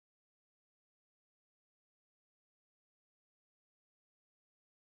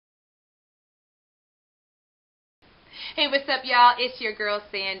Hey, what's up, y'all? It's your girl,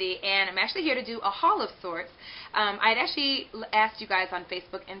 Sandy, and I'm actually here to do a haul of sorts. I'd actually asked you guys on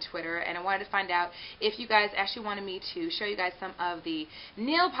Facebook and Twitter, and I wanted to find out if you guys actually wanted me to show you guys some of the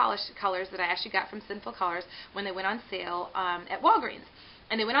nail polish colors that I actually got from Sinful Colors when they went on sale at Walgreens.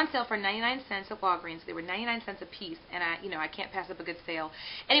 And they went on sale for 99 cents at Walgreens. They were 99 cents a piece, and I can't pass up a good sale.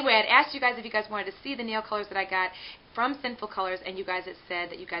 Anyway, I'd asked you guys if you guys wanted to see the nail colors that I got from Sinful Colors, and you guys had said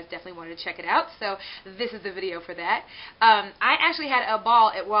that you guys definitely wanted to check it out, so this is the video for that. I actually had a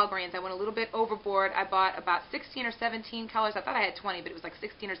ball at Walgreens. I went a little bit overboard. I bought about 16 or 17 colors. I thought I had 20, but it was like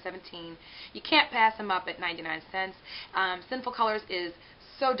 16 or 17. You can't pass them up at 99 cents. Sinful Colors is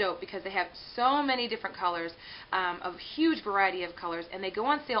so dope because they have so many different colors, a huge variety of colors, and they go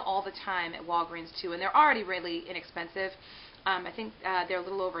on sale all the time at Walgreens too, and they're already really inexpensive. I think they're a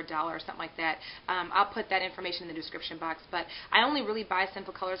little over $1 or something like that. I'll put that information in the description box, but I only really buy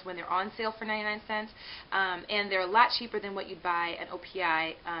Sinful Colors when they're on sale for 99 cents, and they're a lot cheaper than what you'd buy an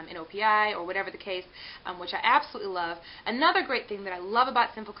OPI in OPI or whatever the case, which I absolutely love. Another great thing that I love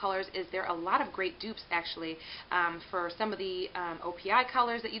about Sinful Colors is there are a lot of great dupes actually for some of the OPI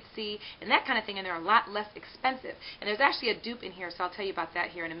colors that you'd see and that kind of thing, and they're a lot less expensive. And there's actually a dupe in here, so I'll tell you about that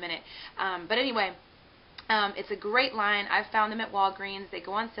here in a minute. But anyway, it's a great line. I've found them at Walgreens. They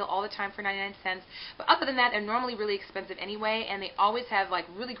go on sale all the time for 99 cents. But other than that, they're normally really expensive anyway, and they always have like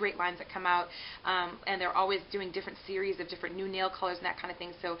really great lines that come out, and they're always doing different series of different new nail colors and that kind of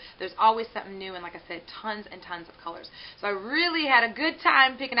thing. So there's always something new, and like I said, tons and tons of colors. So I really had a good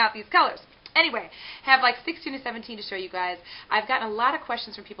time picking out these colors. Anyway, have like 16 to 17 to show you guys. I've gotten a lot of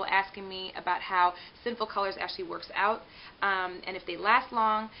questions from people asking me about how Sinful Colors actually works out, and if they last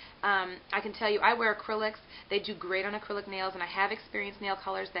long. I can tell you I wear acrylics. They do great on acrylic nails, and I have experienced nail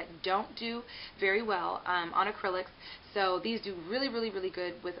colors that don't do very well on acrylics. So these do really, really, really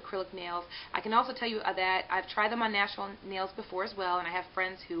good with acrylic nails. I can also tell you that I've tried them on natural nails before as well, and I have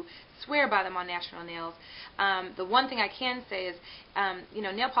friends who swear by them on natural nails. The one thing I can say is,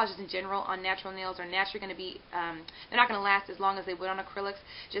 nail polishes in general on natural nails are naturally going to be, they're not going to last as long as they would on acrylics,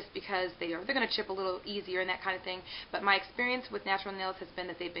 just because they're going to chip a little easier and that kind of thing. But my experience with natural nails has been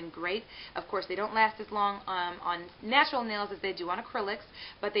that they've been great. Of course, they don't last as long on natural nails as they do on acrylics,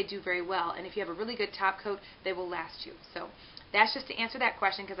 but they do very well. And if you have a really good top coat, they will last you. So that's just to answer that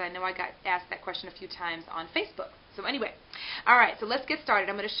question, because I know I got asked that question a few times on Facebook. So anyway, all right, so let's get started.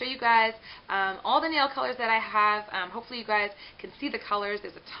 I'm going to show you guys all the nail colors that I have. Hopefully you guys can see the colors.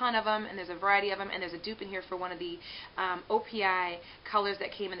 There's a ton of them, and there's a variety of them, and there's a dupe in here for one of the OPI colors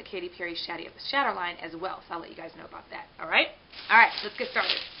that came in the Katy Shadow line as well, so I'll let you guys know about that. All right, let's get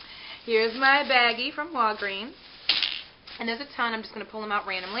started. Here's my baggie from Walgreens, and there's a ton. I'm just going to pull them out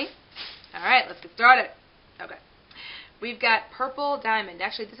randomly. All right, let's get started. Okay. We've got Purple Diamond.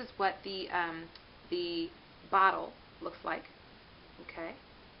 Actually, this is what the bottle looks like. Okay.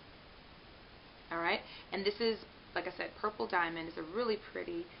 All right. And this is, like I said, Purple Diamond. It's a really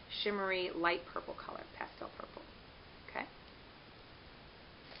pretty, shimmery, light purple color, pastel purple. Okay.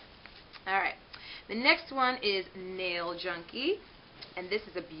 All right. The next one is Nail Junkie. And this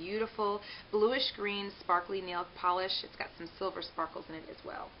is a beautiful bluish green sparkly nail polish. It's got some silver sparkles in it as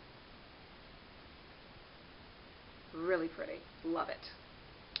well. Really pretty. Love it.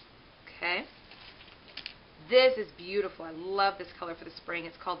 Okay. This is beautiful. I love this color for the spring.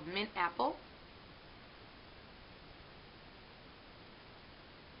 It's called Mint Apple.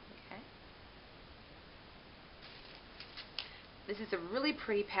 Okay. This is a really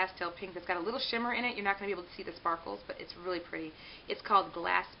pretty pastel pink that's got a little shimmer in it. You're not going to be able to see the sparkles, but it's really pretty. It's called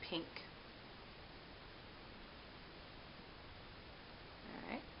Glass Pink. All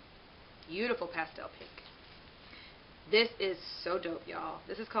right. Beautiful pastel pink. This is so dope, y'all.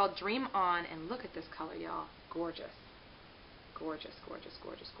 This is called Dream On, and look at this color, y'all. Gorgeous. Gorgeous, gorgeous,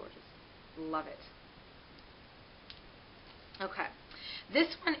 gorgeous, gorgeous. Love it. Okay.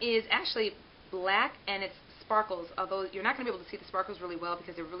 This one is actually black, and it's sparkles, although you're not going to be able to see the sparkles really well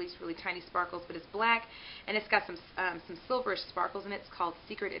because they're really, really tiny sparkles, but it's black, and it's got some silverish sparkles in it. It's called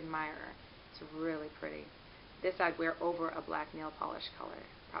Secret Admirer. It's really pretty. This I'd wear over a black nail polish color,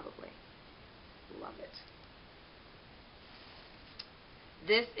 probably. Love it.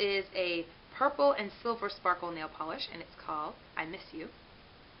 This is a purple and silver sparkle nail polish, and it's called I Miss You.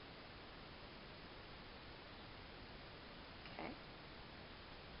 Okay.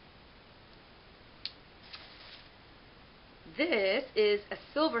 This is a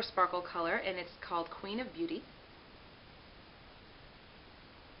silver sparkle color, and it's called Queen of Beauty.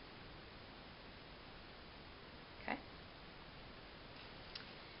 Okay.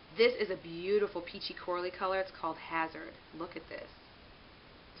 This is a beautiful peachy corally color. It's called Hazard. Look at this.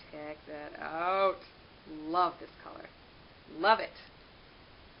 Check that out. Love this color. Love it.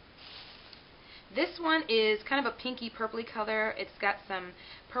 This one is kind of a pinky purpley color. It's got some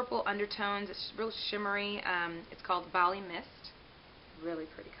purple undertones. It's real shimmery. It's called Bali Mist. Really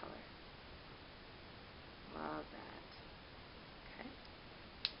pretty color. Love that. Okay.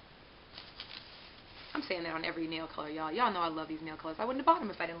 I'm saying that on every nail color, y'all. Y'all know I love these nail colors. I wouldn't have bought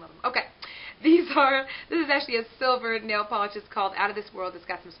them if I didn't love them. Okay. This is actually a silver nail polish. It's called Out of This World. It's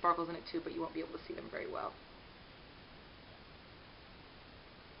got some sparkles in it too, but you won't be able to see them very well.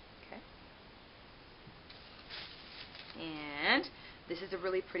 And this is a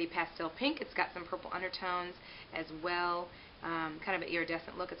really pretty pastel pink. It's got some purple undertones as well. Kind of an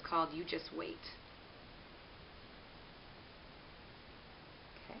iridescent look. It's called You Just Wait.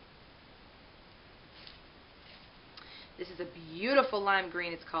 Okay. This is a beautiful lime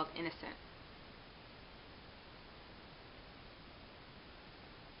green. It's called Innocent.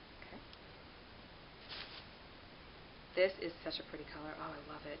 Okay. This is such a pretty color. Oh, I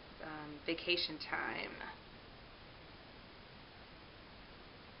love it. Vacation Time.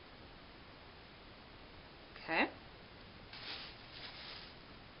 Okay.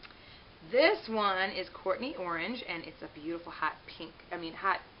 This one is Courtney Orange, and it's a beautiful hot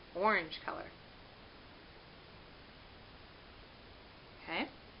orange color. Okay.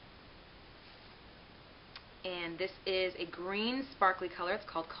 And this is a green sparkly color. It's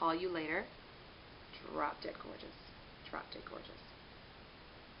called Call You Later. Drop dead gorgeous. Drop dead gorgeous.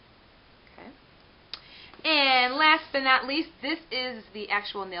 Okay. And last but not least, this is the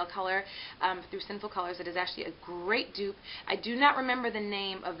actual nail color through Sinful Colors. It is actually a great dupe. I do not remember the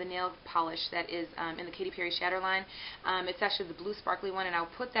name of the nail polish that is in the Katy Perry Shatter line. It's actually the blue sparkly one, and I'll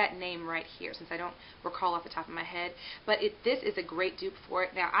put that name right here since I don't recall off the top of my head. But this is a great dupe for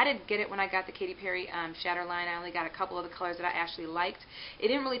it. Now, I didn't get it when I got the Katy Perry Shatter line. I only got a couple of the colors that I actually liked. It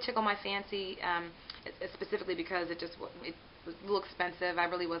didn't really tickle my fancy specifically because it was a little expensive. I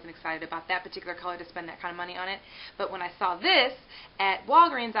really wasn't excited about that particular color to spend that kind of money on it. But when I saw this at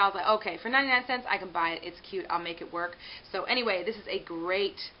Walgreens, I was like, okay, for 99 cents, I can buy it. It's cute. I'll make it work. So anyway, this is a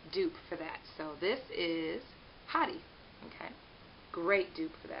great dupe for that. So this is Hottie. Okay. Great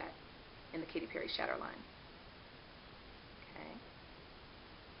dupe for that in the Katy Perry Shatter line. Okay.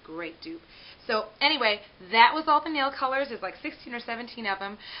 Great dupe. So anyway, that was all the nail colors. There's like 16 or 17 of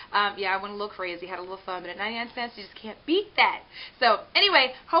them. Yeah, I went a little crazy, had a little fun, but at 99 cents, you just can't beat that. So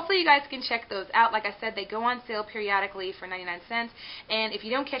anyway, hopefully you guys can check those out. Like I said, they go on sale periodically for 99 cents, and if you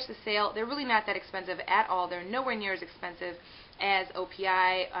don't catch the sale, they're really not that expensive at all. They're nowhere near as expensive as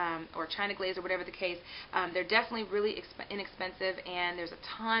OPI or China Glaze or whatever the case. They're definitely really inexpensive, and there's a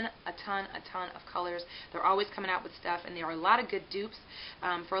ton of colors. They're always coming out with stuff, and there are a lot of good dupes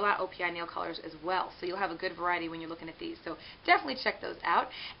for a lot of OPI nail colors as well. So you'll have a good variety when you're looking at these. So definitely check those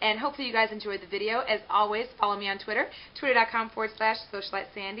out, and hopefully you guys enjoyed the video. As always, follow me on Twitter,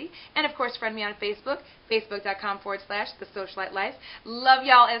 twitter.com/TheSocialiteSandy, and of course friend me on Facebook, facebook.com/TheSocialiteLife. Love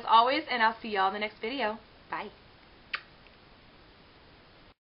y'all as always, and I'll see y'all in the next video. Bye.